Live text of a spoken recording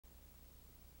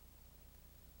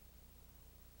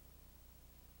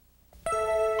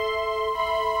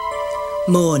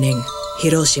Morning,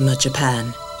 Hiroshima,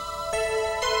 Japan.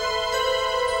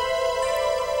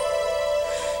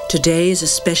 Today is a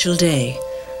special day.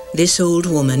 This old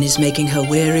woman is making her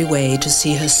weary way to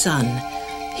see her son.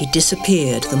 He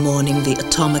disappeared the morning the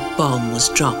atomic bomb was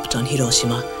dropped on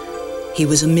Hiroshima. He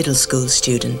was a middle school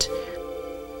student.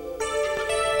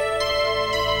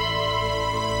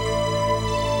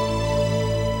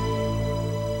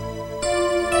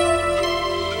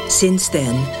 Since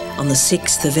then, on the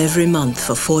 6th of every month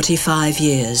for 45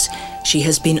 years, she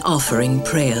has been offering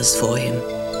prayers for him.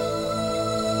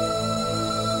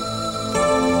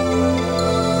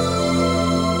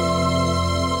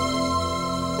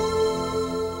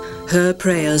 Her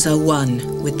prayers are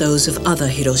one with those of other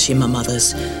Hiroshima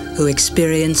mothers who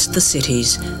experienced the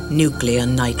city's nuclear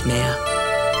nightmare.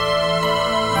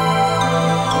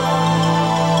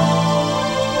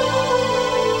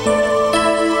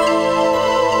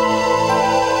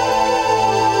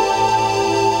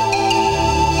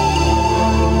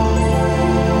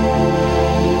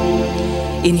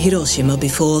 In Hiroshima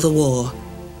before the war,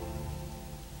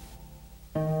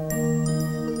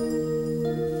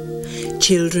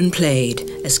 children played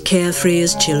as carefree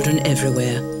as children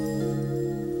everywhere.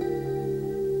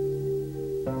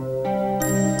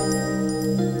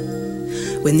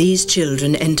 When these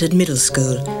children entered middle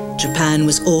school, Japan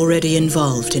was already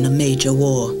involved in a major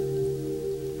war.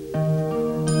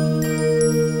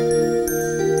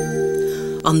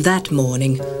 On that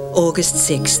morning, August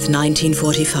 6,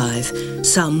 1945,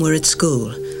 some were at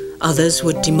school, others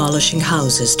were demolishing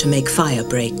houses to make fire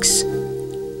breaks.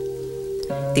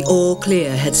 The all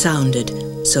clear had sounded,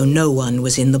 so no one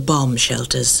was in the bomb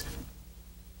shelters.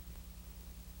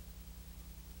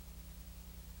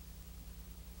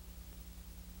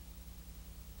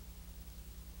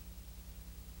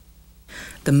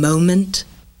 The moment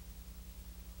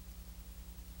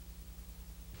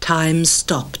time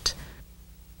stopped,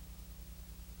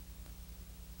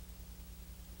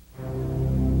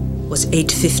 was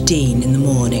 8:15 in the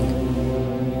morning.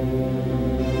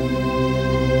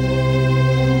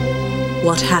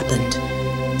 What happened?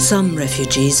 Some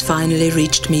refugees finally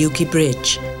reached Miyuki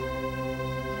Bridge.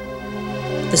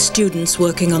 The students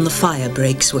working on the fire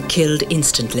breaks were killed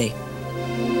instantly.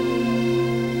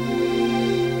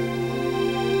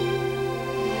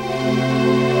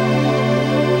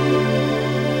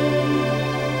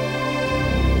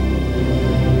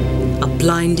 A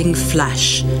blinding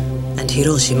flash, and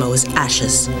Hiroshima was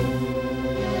ashes.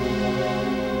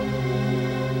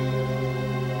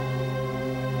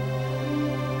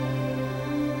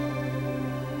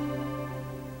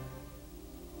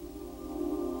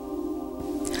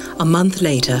 A month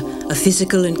later, a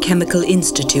Physical and Chemical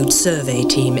Institute survey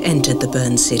team entered the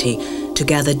burned city to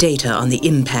gather data on the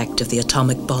impact of the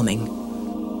atomic bombing.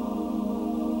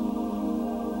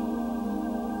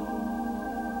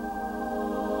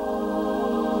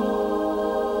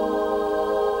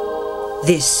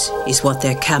 This is what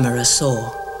their camera saw.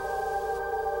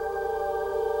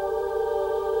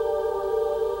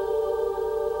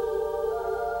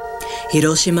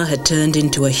 Hiroshima had turned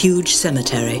into a huge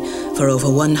cemetery for over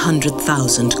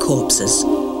 100,000 corpses.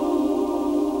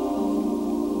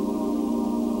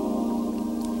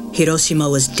 Hiroshima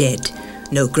was dead,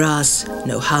 no grass,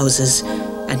 no houses,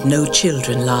 and no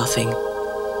children laughing.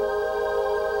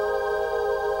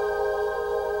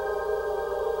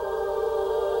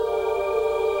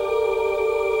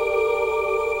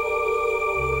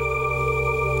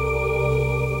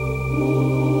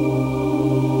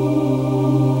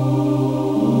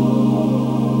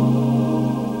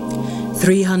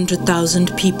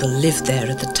 "300,000 people lived there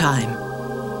at the time.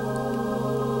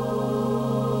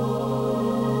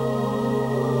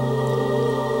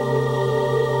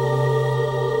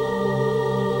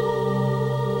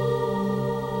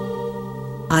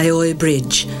 Aioi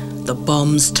Bridge, the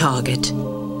bomb's target.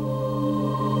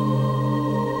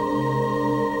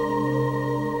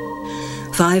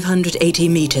 "580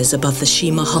 meters above the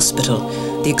Shima Hospital,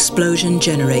 the explosion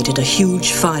generated a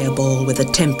huge fireball with a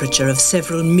temperature of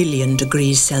several million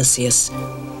degrees Celsius.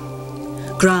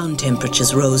 Ground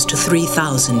temperatures rose to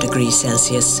 3,000 degrees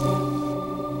Celsius.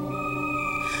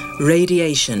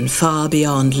 Radiation far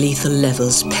beyond lethal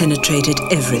levels penetrated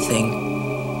everything.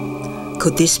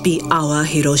 Could this be our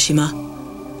Hiroshima?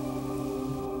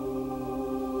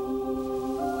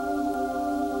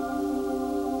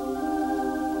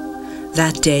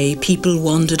 That day, people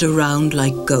wandered around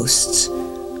like ghosts.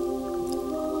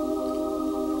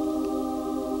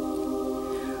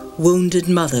 Wounded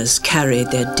mothers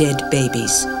carried their dead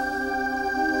babies.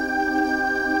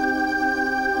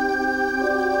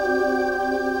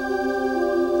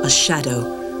 A shadow,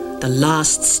 the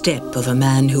last step of a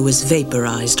man who was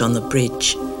vaporized on the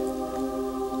bridge.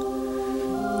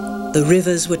 The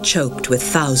rivers were choked with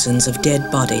thousands of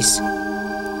dead bodies.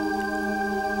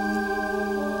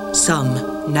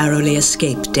 Some narrowly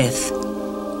escaped death.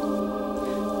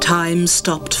 Time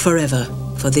stopped forever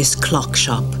for this clock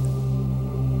shop.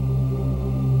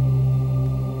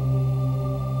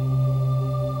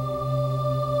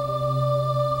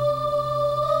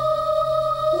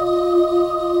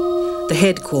 The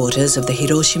headquarters of the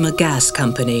Hiroshima Gas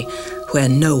Company, where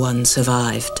no one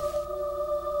survived.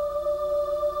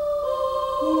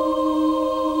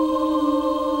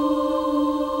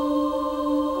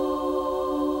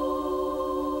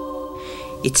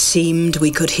 It seemed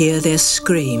we could hear their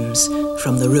screams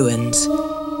from the ruins.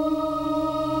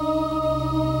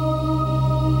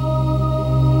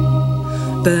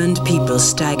 Burned people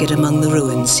staggered among the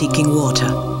ruins seeking water.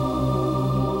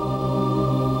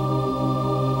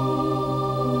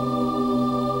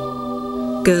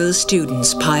 Girl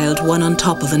students piled one on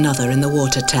top of another in the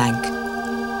water tank.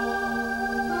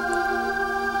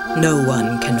 No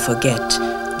one can forget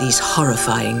these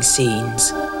horrifying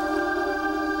scenes.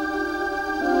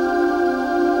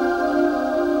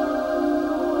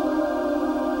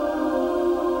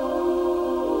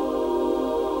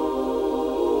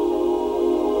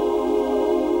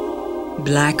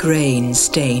 Black rain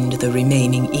stained the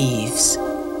remaining eaves.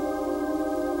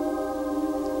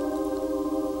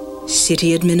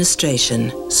 City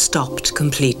administration stopped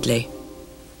completely.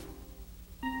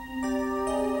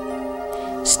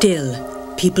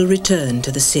 Still, people returned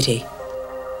to the city.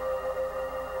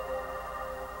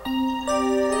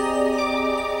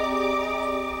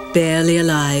 Barely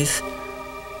alive.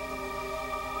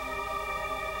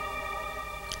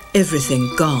 Everything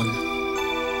gone.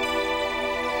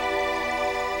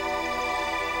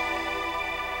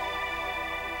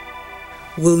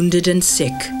 Wounded and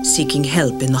sick, seeking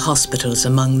help in the hospitals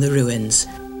among the ruins.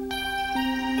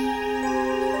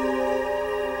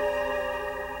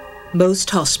 Most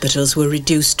hospitals were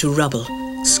reduced to rubble.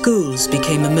 Schools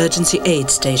became emergency aid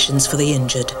stations for the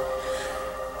injured.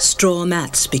 Straw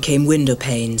mats became window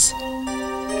panes.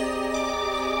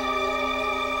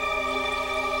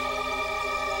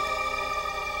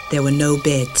 There were no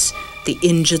beds. The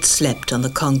injured slept on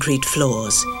the concrete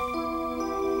floors.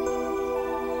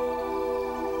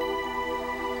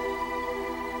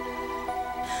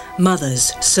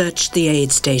 Mothers searched the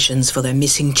aid stations for their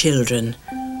missing children.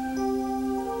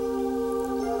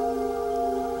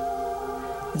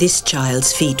 This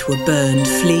child's feet were burned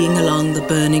fleeing along the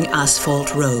burning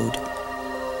asphalt road.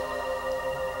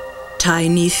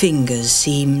 Tiny fingers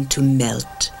seemed to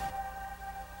melt.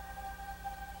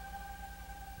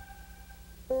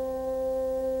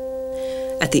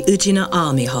 At the Ujina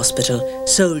Army Hospital,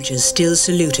 soldiers still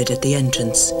saluted at the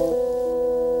entrance.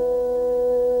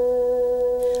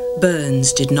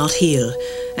 Burns did not heal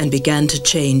and began to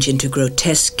change into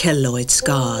grotesque keloid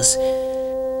scars.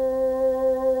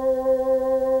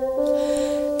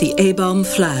 The A-bomb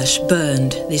flash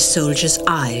burned this soldier's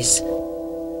eyes.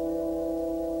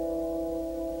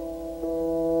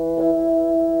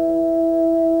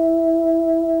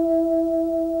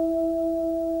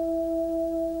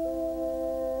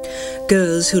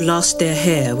 Girls who lost their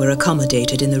hair were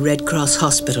accommodated in the Red Cross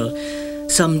hospital.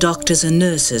 Some doctors and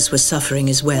nurses were suffering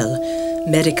as well.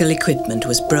 Medical equipment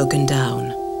was broken down.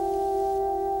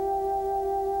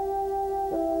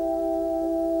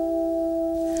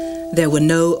 There were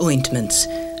no ointments.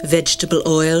 Vegetable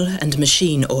oil and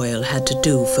machine oil had to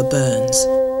do for burns.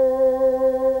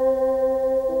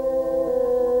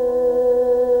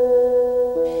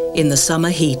 In the summer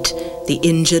heat, the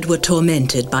injured were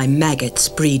tormented by maggots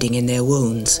breeding in their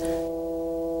wounds.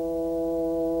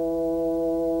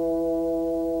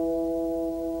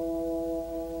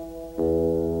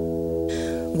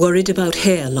 Worried about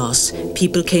hair loss,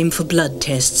 people came for blood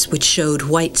tests which showed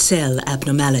white cell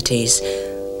abnormalities.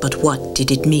 But what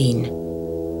did it mean?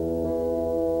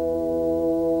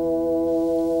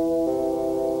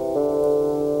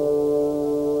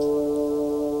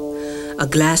 A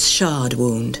glass shard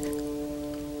wound.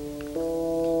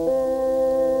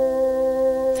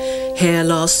 Hair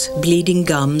loss, bleeding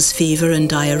gums, fever and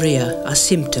diarrhea are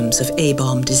symptoms of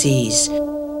A-bomb disease.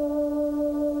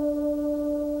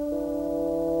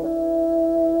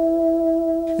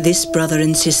 This brother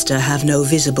and sister have no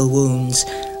visible wounds,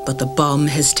 but the bomb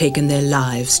has taken their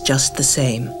lives just the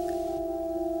same.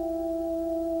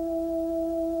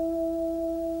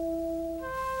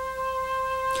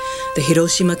 The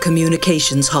Hiroshima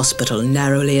Communications Hospital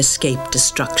narrowly escaped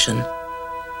destruction.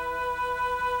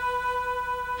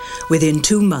 Within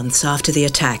 2 months after the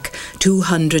attack,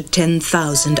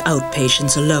 210,000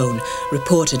 outpatients alone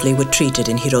reportedly were treated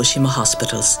in Hiroshima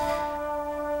hospitals.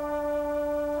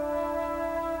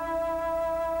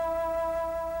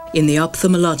 In the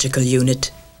ophthalmological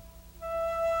unit,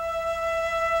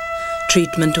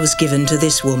 treatment was given to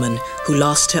this woman who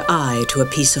lost her eye to a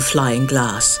piece of flying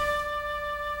glass.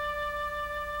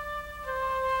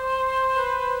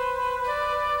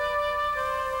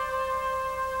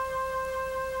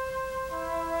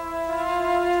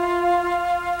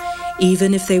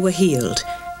 Even if they were healed,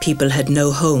 people had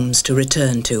no homes to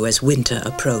return to as winter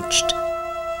approached.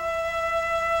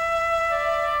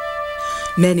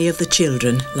 Many of the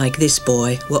children, like this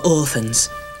boy, were orphans.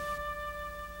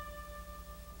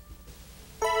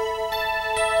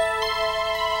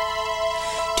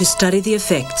 To study the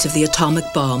effects of the atomic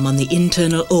bomb on the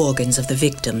internal organs of the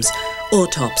victims,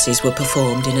 autopsies were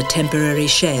performed in a temporary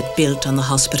shed built on the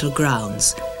hospital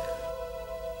grounds.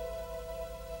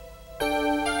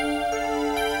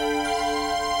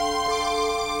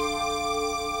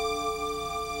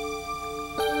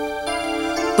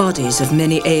 Bodies of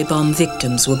many A-bomb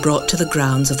victims were brought to the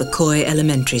grounds of the Koi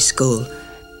Elementary School.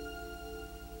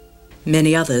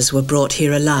 Many others were brought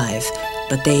here alive,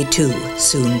 but they too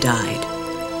soon died.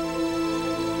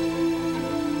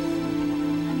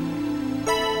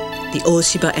 The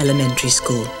Oshiba Elementary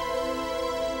School.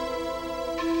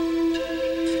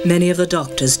 Many of the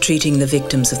doctors treating the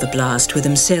victims of the blast were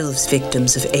themselves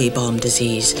victims of A-bomb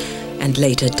disease and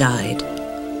later died.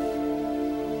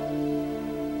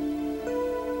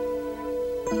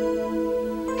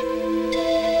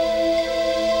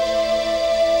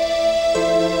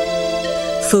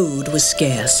 Food was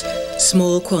scarce.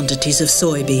 Small quantities of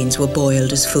soybeans were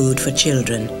boiled as food for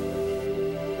children.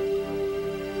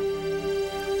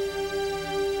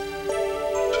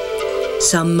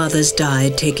 Some mothers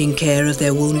died taking care of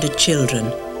their wounded children.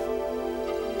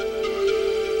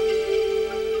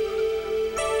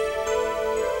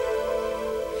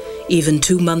 Even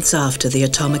 2 months after the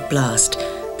atomic blast,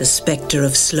 the spectre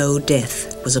of slow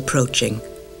death was approaching.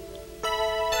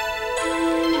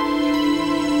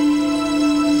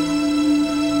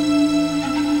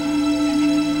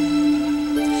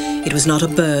 It was not a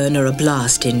burn or a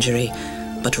blast injury,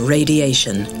 but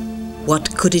radiation.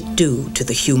 What could it do to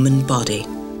the human body?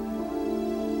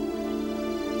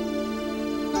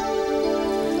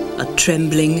 A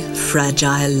trembling,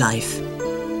 fragile life.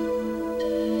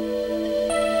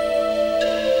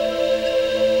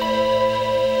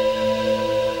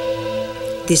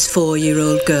 This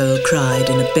 4-year-old girl cried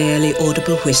in a barely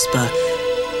audible whisper,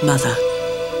 "Mother,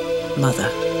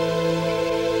 Mother."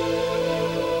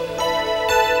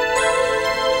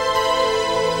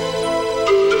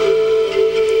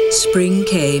 Spring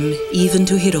came even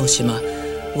to Hiroshima,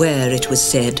 where it was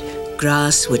said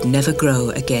grass would never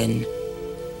grow again.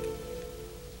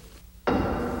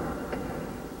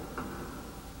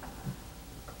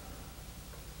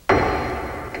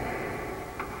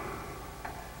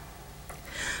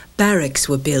 Barracks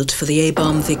were built for the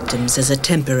A-bomb victims as a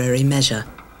temporary measure.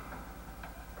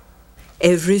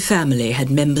 Every family had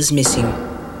members missing.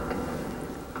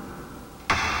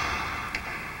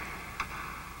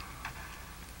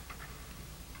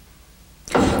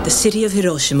 The city of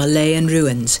Hiroshima lay in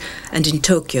ruins, and in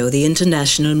Tokyo the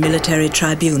International Military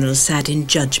Tribunal sat in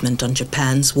judgment on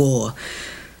Japan's war.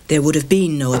 There would have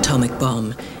been no atomic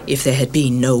bomb if there had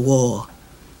been no war.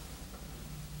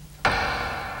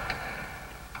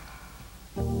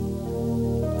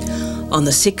 On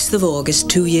the 6th of August,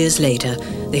 2 years later,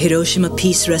 the Hiroshima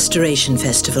Peace Restoration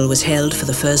Festival was held for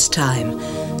the first time.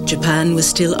 Japan was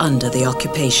still under the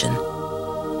occupation.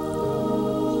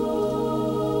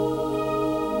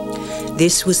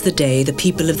 This was the day the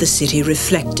people of the city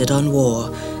reflected on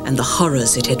war and the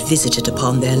horrors it had visited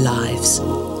upon their lives.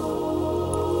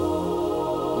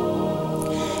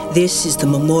 This is the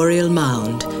memorial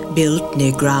mound built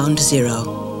near Ground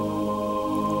Zero.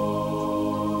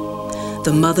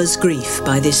 The mother's grief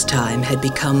by this time had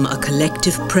become a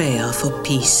collective prayer for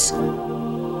peace.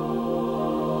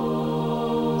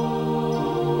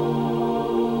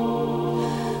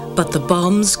 But the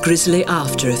bomb's grisly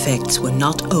after-effects were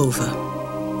not over.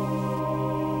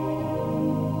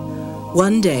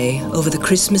 One day, over the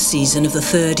Christmas season of the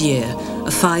 3rd year,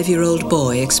 a 5-year-old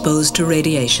boy exposed to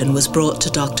radiation was brought to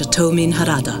Dr. Tomin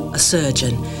Harada, a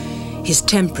surgeon. His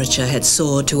temperature had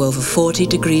soared to over 40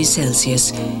 degrees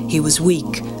Celsius. He was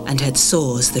weak and had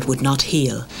sores that would not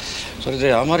heal. それ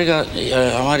であまり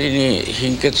に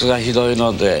貧血がひどい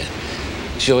ので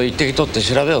血を一滴取って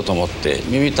調べようと思って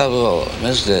耳たぶを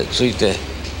メスでついて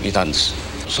みたんです。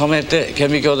染めて顕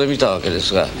微鏡で見たわけで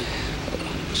すが、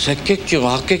赤血球も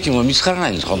白血球も見つからな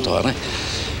いんです、本当はね。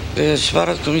でしば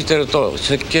らく見てると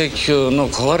赤血球の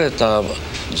壊れた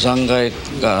残骸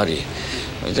があり、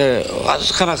でわ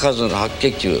ずかな数の白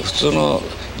血球、普通の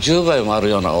10倍もある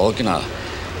ような大きな、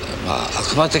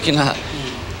悪魔的な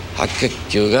白血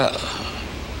球が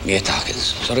見えたわけで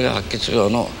す。それが白血病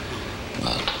の、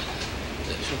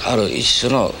ある一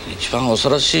種の一番恐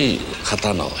ろしい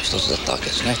型の一つだったわけ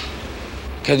ですね。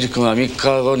ケンジ君は3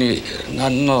日後に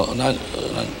何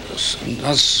す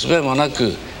すべもな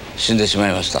く死んでしま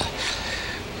いました。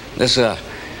ですが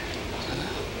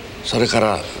それか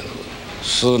ら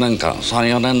数年間、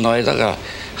3、4年の間が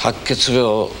白血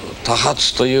病多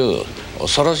発という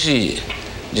恐ろしい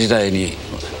時代に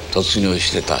突入し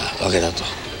てたわけだと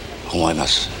思いま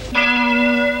す。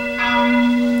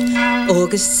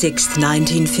August 6th,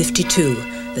 1952,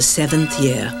 the 7th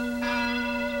year.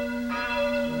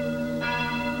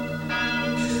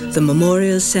 The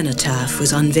memorial cenotaph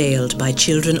was unveiled by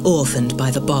children orphaned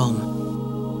by the bomb.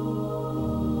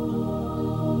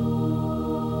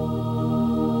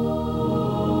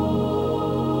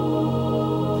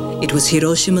 It was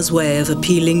Hiroshima's way of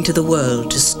appealing to the world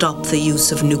to stop the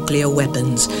use of nuclear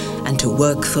weapons and to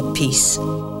work for peace.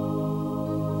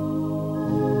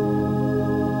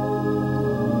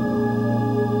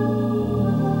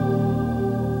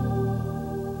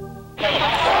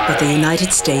 But the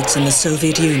United States and the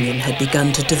Soviet Union had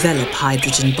begun to develop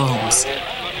hydrogen bombs.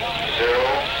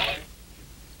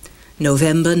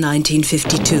 November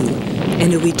 1952,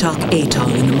 Enewetak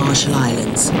Atoll in the Marshall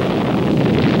Islands.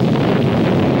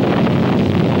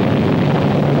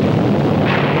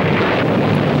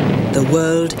 The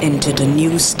world entered a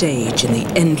new stage in the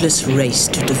endless race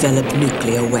to develop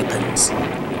nuclear weapons.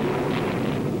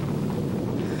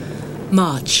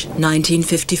 March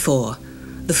 1954.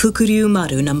 The Fukuryu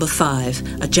Maru No.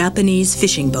 5, a Japanese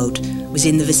fishing boat, was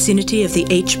in the vicinity of the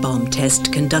H-bomb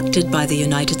test conducted by the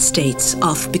United States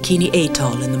off Bikini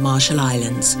Atoll in the Marshall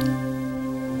Islands.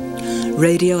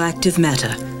 Radioactive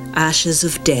matter, ashes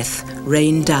of death,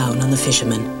 rained down on the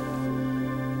fishermen.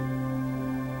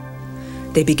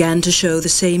 They began to show the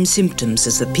same symptoms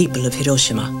as the people of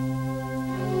Hiroshima.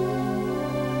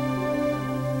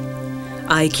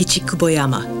 Aikichi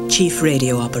Kuboyama, chief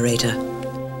radio operator.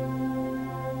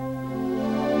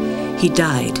 He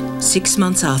died 6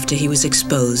 months after he was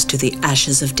exposed to the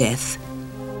ashes of death.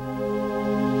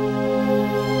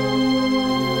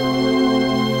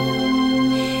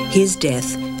 His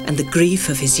death and the grief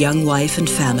of his young wife and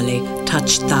family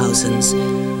touched thousands.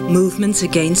 Movements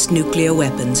against nuclear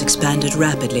weapons expanded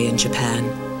rapidly in Japan.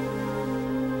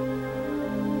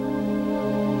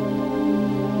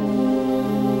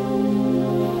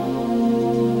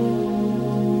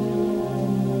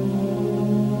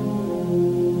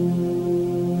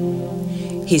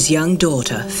 His young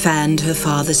daughter fanned her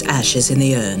father's ashes in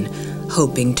the urn,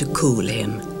 hoping to cool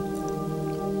him.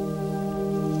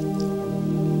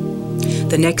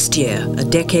 The next year, a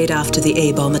decade after the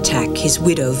A-bomb attack, his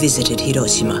widow visited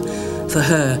Hiroshima. For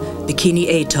her, Bikini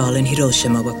Atoll and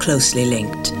Hiroshima were closely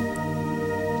linked.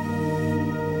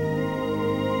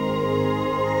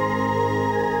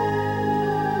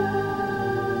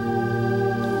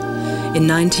 In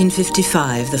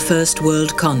 1955, the first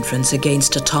World Conference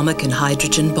against atomic and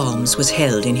hydrogen bombs was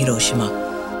held in Hiroshima.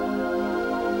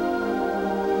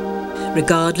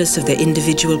 Regardless of their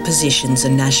individual positions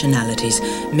and nationalities,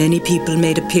 many people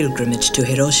made a pilgrimage to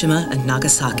Hiroshima and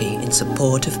Nagasaki in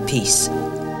support of peace.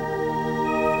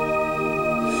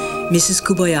 Mrs.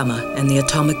 Kuboyama and the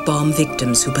atomic bomb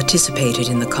victims who participated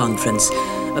in the conference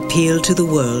appealed to the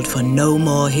world for no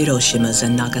more Hiroshimas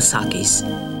and Nagasakis.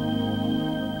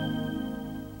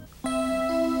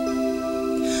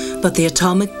 But the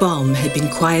atomic bomb had been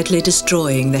quietly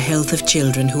destroying the health of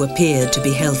children who appeared to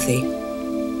be healthy.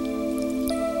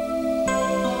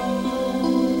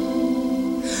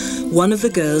 One of the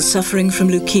girls suffering from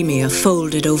leukemia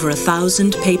folded over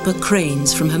 1,000 paper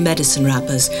cranes from her medicine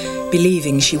wrappers,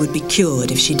 believing she would be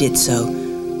cured if she did so.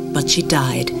 But she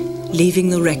died, leaving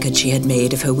the record she had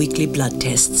made of her weekly blood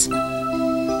tests.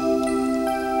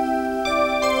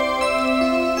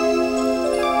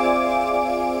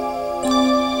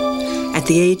 At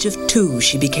the age of 2,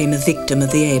 she became a victim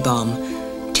of the A-bomb.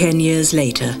 10 years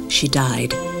later, she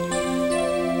died.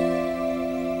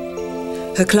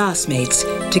 Her classmates,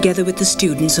 together with the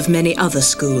students of many other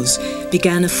schools,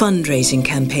 began a fundraising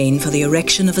campaign for the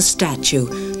erection of a statue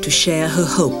to share her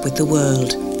hope with the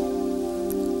world.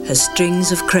 Her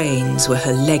strings of cranes were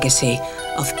her legacy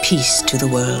of peace to the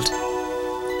world.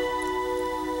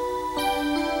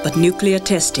 But nuclear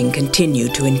testing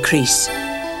continued to increase.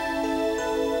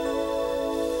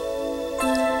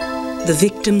 The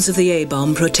victims of the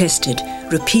A-bomb protested,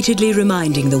 repeatedly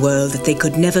reminding the world that they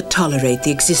could never tolerate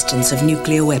the existence of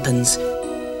nuclear weapons.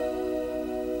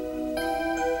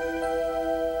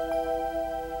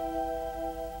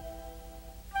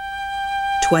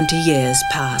 "20 years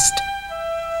passed.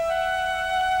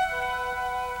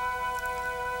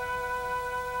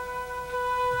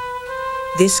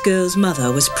 This girl's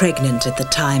mother was pregnant at the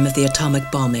time of the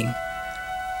atomic bombing.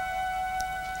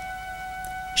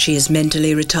 She is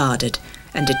mentally retarded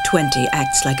and at 20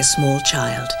 acts like a small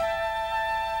child.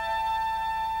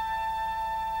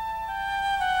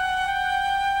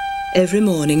 Every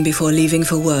morning before leaving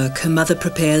for work, her mother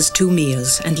prepares 2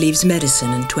 meals and leaves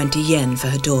medicine and 20 yen for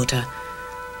her daughter.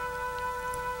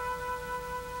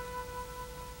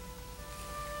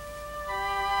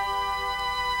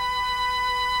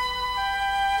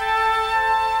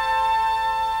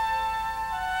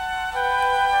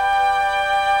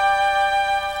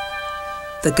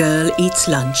 The girl eats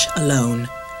lunch alone.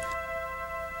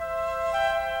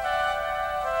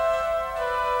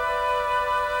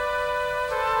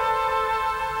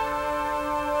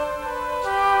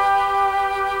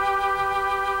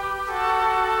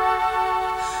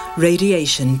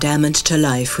 Radiation damaged her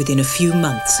life within a few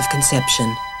months of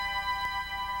conception.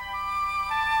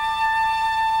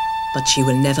 But she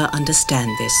will never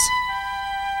understand this.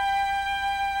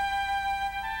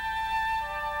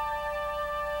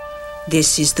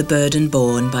 This is the burden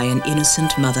borne by an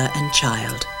innocent mother and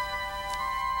child.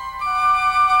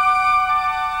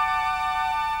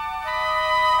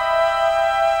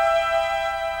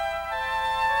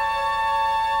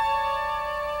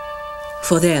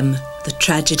 For them, the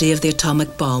tragedy of the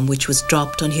atomic bomb which was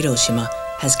dropped on Hiroshima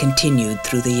has continued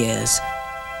through the years.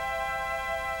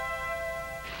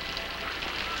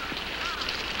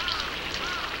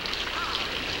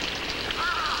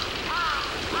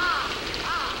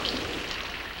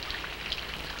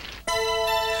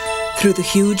 Through the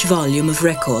huge volume of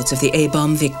records of the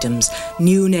A-bomb victims,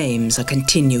 new names are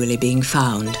continually being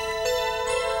found.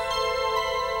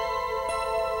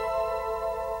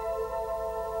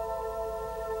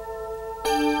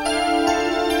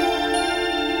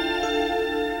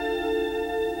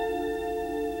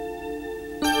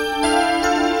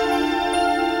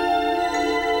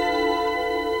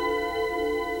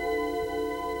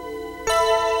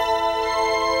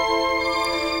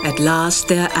 At last,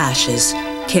 their ashes,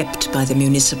 kept by the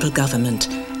municipal government,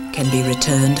 can be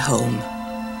returned home.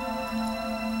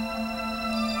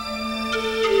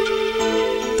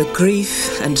 The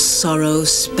grief and sorrow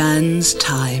spans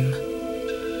time.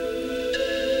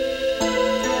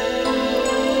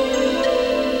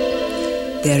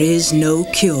 There is no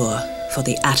cure for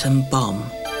the atom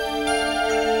bomb.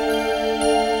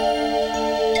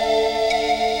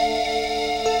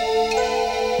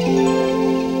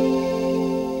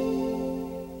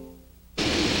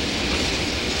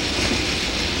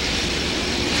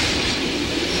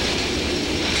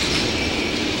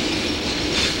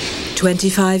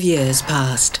 "25 years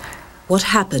passed.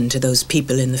 What happened to those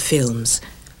people in the films?"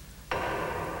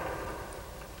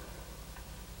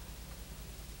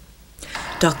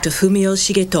 Dr. Fumio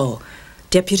Shigeto,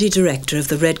 deputy director of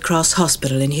the Red Cross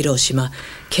Hospital in Hiroshima,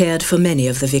 cared for many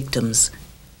of the victims.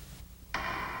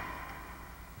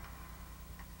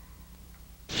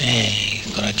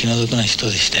 これは気の毒な人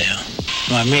でしたよ。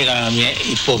目が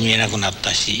一方見えなくなっ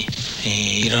たし、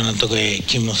いろんなところへ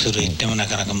勤務する行ってもな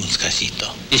かなか難しいと。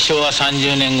昭和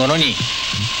30年頃に悲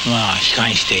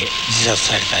観して自殺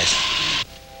されたです。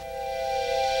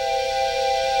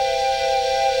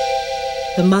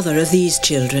The mother of these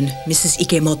children, Mrs.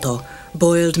 Ikemoto,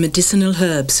 boiled medicinal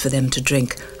herbs for them to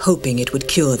drink, hoping it would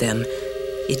cure them.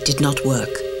 It did not work.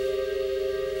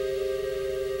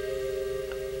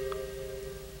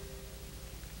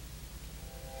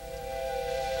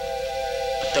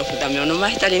 Dame を飲ま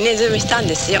したりね、ずいぶんしたん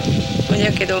ですよ。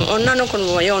だけど女の子の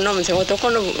もよう飲むんですよ。男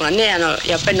の子はね、や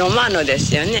っぱり飲まんので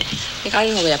すよね。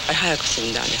彼の方がやっぱり早く死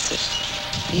んだんです。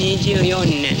24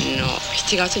年の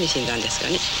7月に死んだんですよ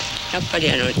ね。やっぱり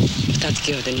2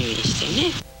月ほど入院して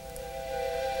ね。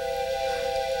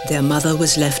Their mother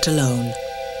was left alone.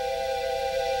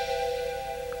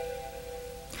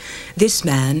 This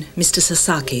man, Mr.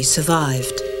 Sasaki,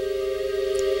 survived.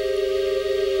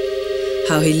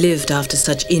 How he lived after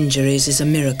such injuries is a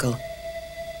miracle.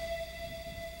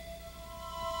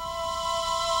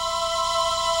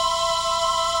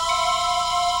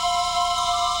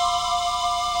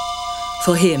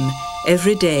 For him,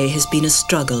 every day has been a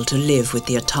struggle to live with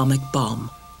the atomic bomb.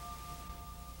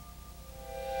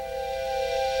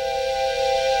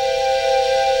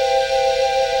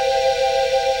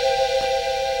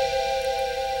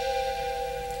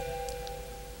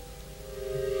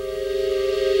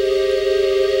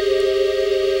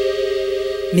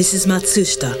 Mrs.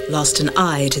 Matsushita lost an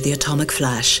eye to the atomic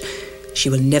flash. She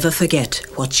will never forget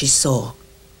what she saw.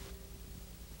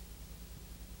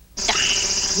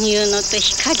 いうのと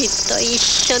光と一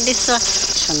緒ですわ。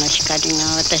その光が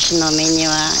私の目に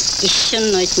は一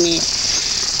瞬のうちに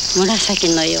紫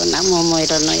のような桃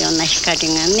色のような光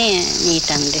がね見え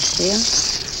たんですよ。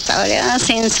それは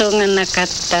戦争がなかっ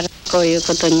たらこういう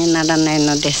ことにならない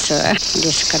のですわ。で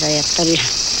すからやっぱり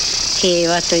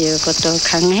平和ということを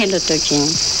考えるときに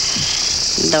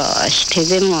どうして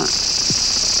でも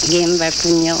原爆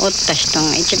におった人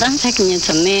が一番先に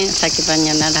ね先場に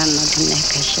はならんのでない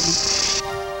かしら。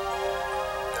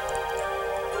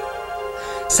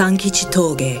Sankichi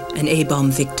Toge, an A-bomb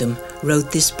victim,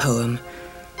 wrote this poem.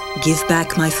 Give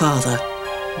back my father,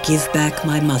 give back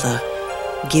my mother,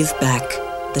 give back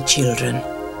the children.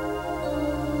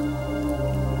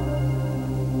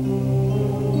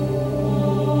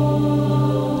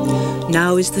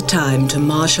 Now is the time to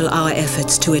marshal our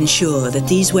efforts to ensure that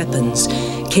these weapons,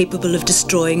 capable of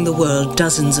destroying the world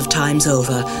dozens of times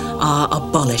over, are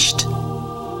abolished.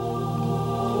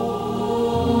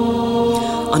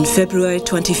 On February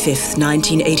 25,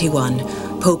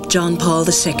 1981, Pope John Paul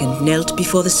II knelt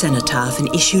before the cenotaph and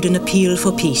issued an appeal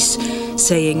for peace,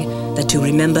 saying that to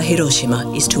remember Hiroshima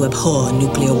is to abhor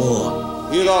nuclear war.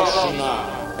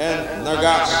 Hiroshima and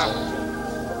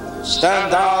Nagasaki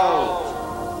stand out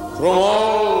from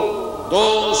all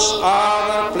those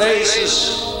other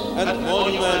places and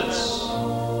monuments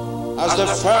as the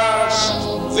first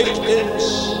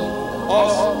victims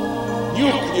of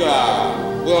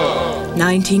nuclear war.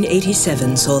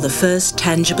 1987 saw the first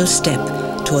tangible step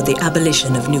toward the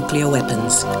abolition of nuclear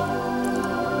weapons.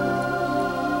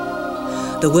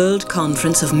 The World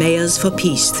Conference of Mayors for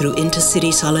Peace through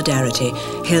Intercity Solidarity,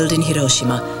 held in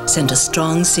Hiroshima, sent a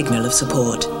strong signal of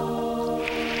support.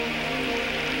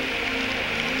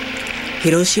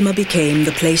 Hiroshima became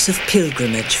the place of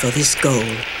pilgrimage for this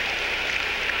goal.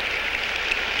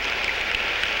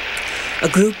 A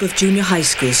group of junior high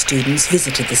school students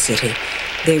visited the city.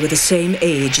 They were the same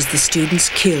age as the students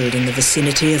killed in the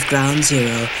vicinity of Ground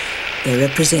Zero. Their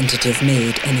representative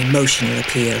made an emotional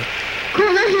appeal. こ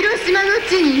の広島の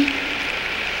地に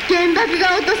原爆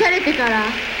が落とされてから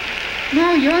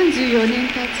もう44年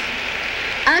経ち、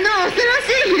あの恐ろ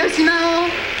しい広島を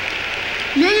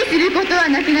目にすることは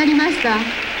なくなりました。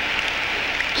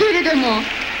けれども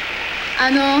あ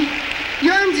の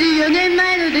44年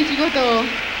前の出来事を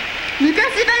昔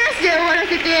話で終わら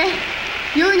せて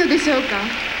良いのでしょうか。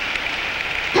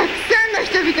たくさんの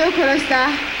人々を殺した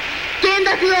原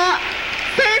爆を、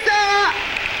戦争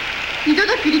を二度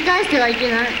と繰り返してはいけ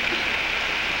ない。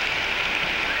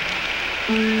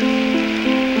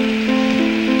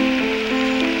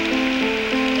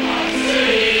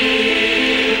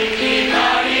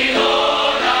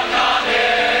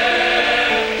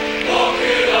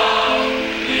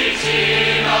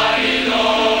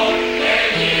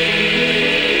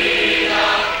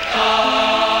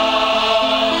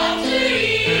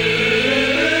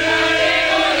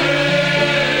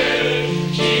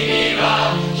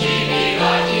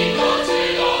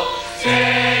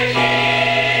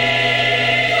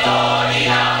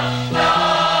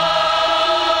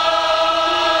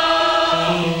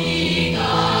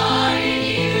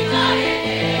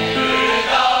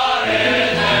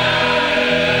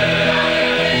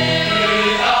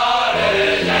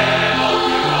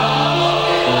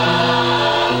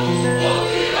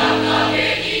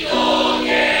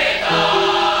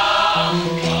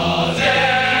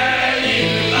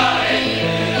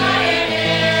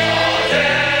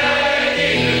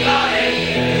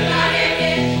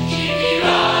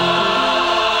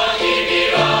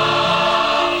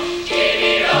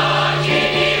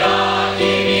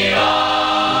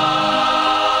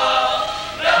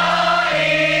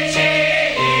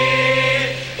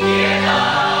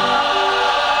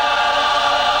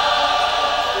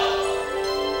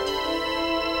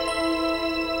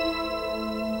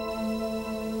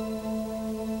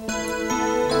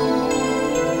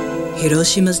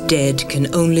Hiroshima's dead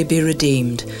can only be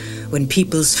redeemed when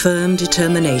people's firm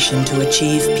determination to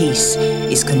achieve peace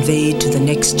is conveyed to the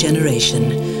next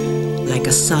generation, like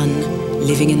a son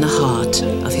living in the heart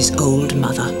of his old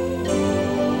mother.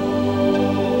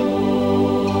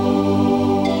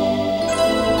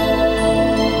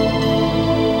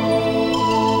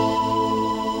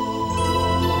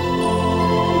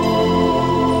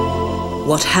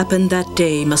 What happened that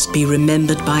day must be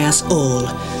remembered by us all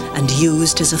and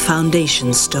used as a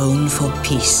foundation stone for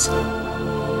peace.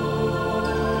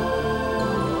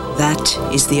 That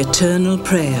is the eternal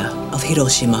prayer of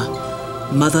Hiroshima,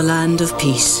 motherland of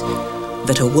peace,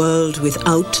 that a world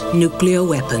without nuclear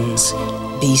weapons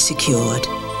be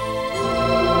secured.